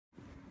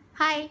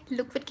Hi,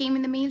 look what came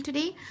in the mail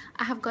today.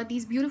 I have got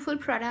these beautiful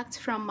products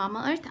from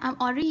Mamaearth. I'm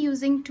already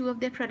using two of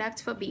their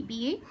products for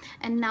baby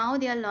A, and now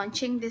they are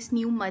launching this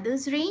new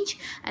mother's range,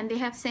 and they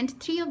have sent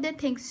three of their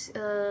things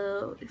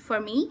for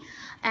me,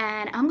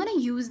 and I'm gonna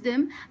use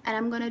them, and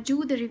I'm gonna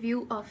do the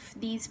review of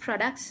these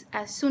products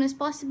as soon as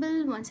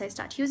possible. Once I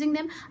start using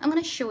them, I'm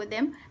gonna show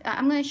them.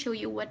 I'm gonna show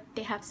you what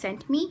they have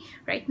sent me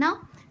right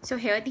now. So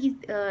here they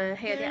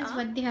are.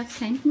 What they have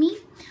sent me.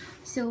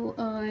 So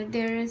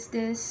there is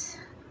this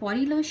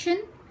body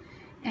lotion,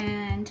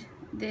 and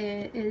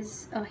there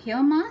is a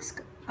hair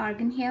mask,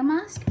 argan hair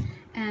mask,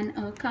 and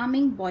a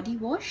calming body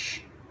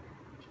wash,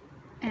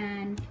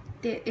 and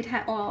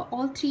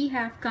all three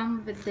have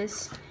come with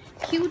this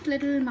cute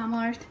little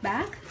Mamaearth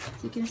bag.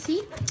 As you can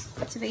see,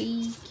 it's a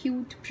very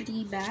cute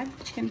pretty bag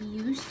which can be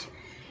used,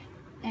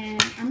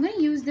 and I'm going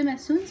to use them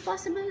as soon as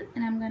possible,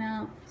 and I'm going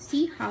to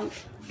see how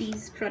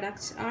these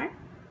products are,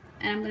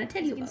 and I'm going to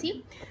tell you about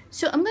them.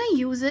 So I'm going to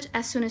use it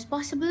as soon as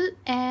possible,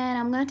 and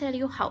I'm going to tell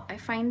you how I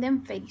find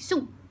them very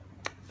soon.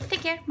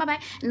 Take care, bye bye.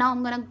 Now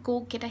I'm gonna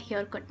go get a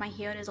haircut. My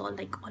hair is all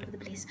over the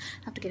place.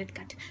 I have to get it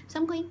cut, so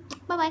I'm going.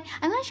 Bye bye.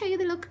 I'm gonna show you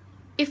the look,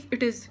 if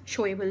it is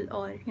showable,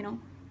 or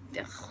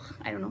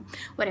I don't know,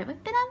 whatever.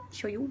 Then I'll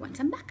show you once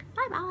I'm back.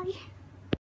 Bye bye.